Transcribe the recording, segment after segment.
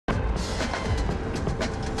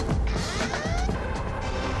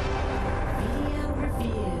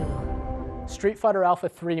Street Fighter Alpha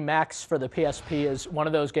 3 Max for the PSP is one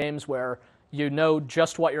of those games where you know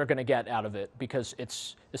just what you're going to get out of it because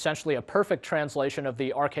it's essentially a perfect translation of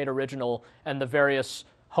the arcade original and the various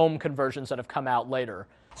home conversions that have come out later.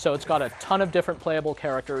 So it's got a ton of different playable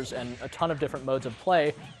characters and a ton of different modes of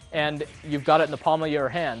play, and you've got it in the palm of your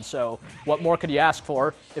hand, so what more could you ask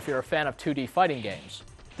for if you're a fan of 2D fighting games?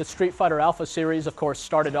 The Street Fighter Alpha series, of course,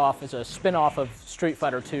 started off as a spin-off of Street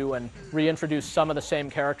Fighter 2 and reintroduced some of the same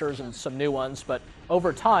characters and some new ones, but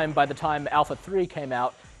over time, by the time Alpha 3 came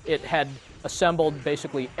out, it had assembled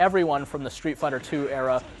basically everyone from the Street Fighter 2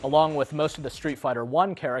 era, along with most of the Street Fighter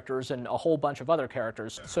 1 characters and a whole bunch of other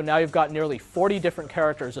characters. So now you've got nearly 40 different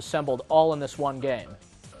characters assembled all in this one game.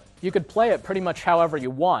 You could play it pretty much however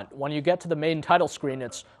you want. When you get to the main title screen,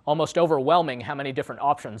 it's almost overwhelming how many different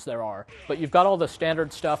options there are. But you've got all the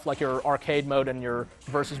standard stuff like your arcade mode and your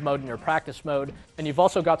versus mode and your practice mode, and you've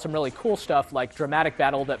also got some really cool stuff like dramatic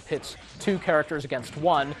battle that pits two characters against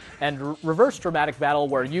one, and reverse dramatic battle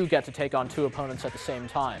where you get to take on two opponents at the same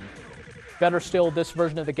time. Better still, this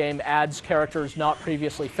version of the game adds characters not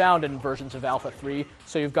previously found in versions of Alpha 3,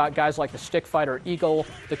 so you've got guys like the Stick Fighter Eagle,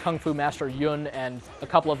 the Kung Fu Master Yun, and a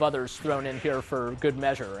couple of others thrown in here for good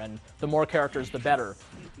measure, and the more characters the better.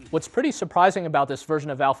 What's pretty surprising about this version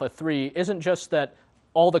of Alpha 3 isn't just that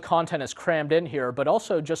all the content is crammed in here, but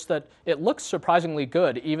also just that it looks surprisingly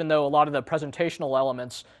good, even though a lot of the presentational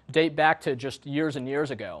elements date back to just years and years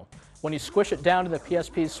ago. When you squish it down to the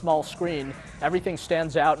PSP's small screen, everything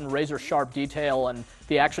stands out in razor-sharp detail, and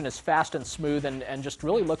the action is fast and smooth and just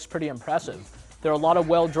really looks pretty impressive. There are a lot of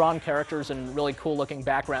well-drawn characters and really cool-looking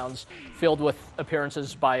backgrounds filled with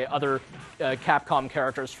appearances by other Capcom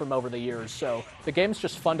characters from over the years, so the game's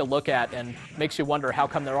just fun to look at and makes you wonder how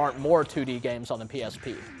come there aren't more 2D games on the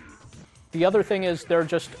PSP. The other thing is there are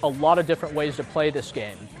just a lot of different ways to play this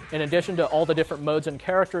game. In addition to all the different modes and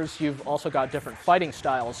characters, you've also got different fighting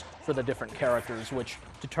styles for the different characters, which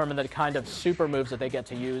determine the kind of super moves that they get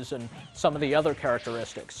to use and some of the other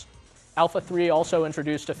characteristics. Alpha 3 also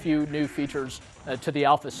introduced a few new features to the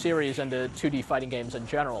Alpha series and to 2D fighting games in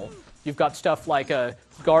general. You've got stuff like a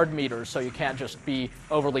guard meter, so you can't just be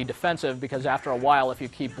overly defensive, because after a while, if you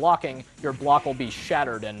keep blocking, your block will be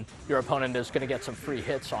shattered and your opponent is going to get some free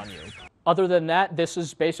hits on you. Other than that, this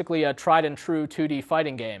is basically a tried-and-true 2D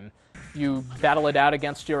fighting game. You battle it out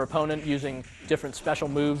against your opponent using different special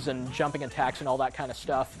moves and jumping attacks and all that kind of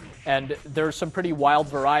stuff, and there's some pretty wild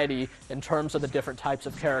variety in terms of the different types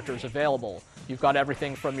of characters available. You've got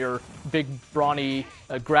everything from your big, brawny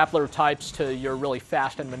grappler types to your really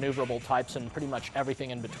fast and maneuverable types and pretty much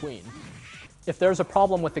everything in between. If there's a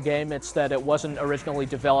problem with the game, it's that it wasn't originally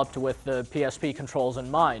developed with the PSP controls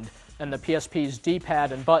in mind, and the PSP's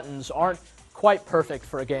D-pad and buttons aren't quite perfect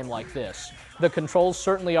for a game like this. The controls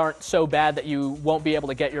certainly aren't so bad that you won't be able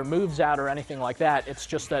to get your moves out or anything like that. It's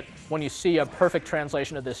just that when you see a perfect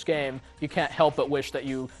translation of this game, you can't help but wish that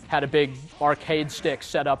you had a big arcade stick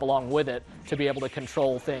set up along with it to be able to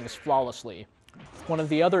control things flawlessly. One of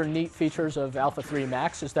the other neat features of Alpha 3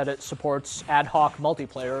 Max is that it supports ad hoc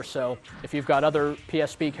multiplayer, so if you've got other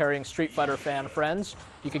PSP-carrying Street Fighter fan friends,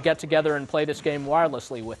 you could get together and play this game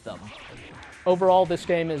wirelessly with them. Overall, this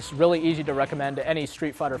game is really easy to recommend to any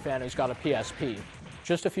Street Fighter fan who's got a PSP.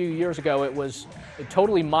 Just a few years ago, it was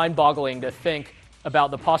totally mind-boggling to think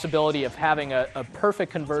about the possibility of having a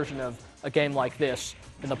perfect conversion of a game like this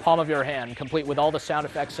in the palm of your hand, complete with all the sound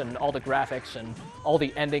effects and all the graphics and all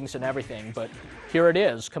the endings and everything. But here it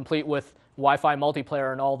is, complete with Wi-Fi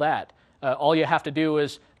multiplayer and all that. All you have to do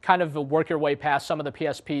is kind of work your way past some of the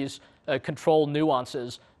PSP's control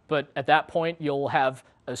nuances, but at that point you'll have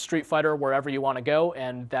a Street Fighter wherever you want to go,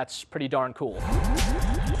 and that's pretty darn cool.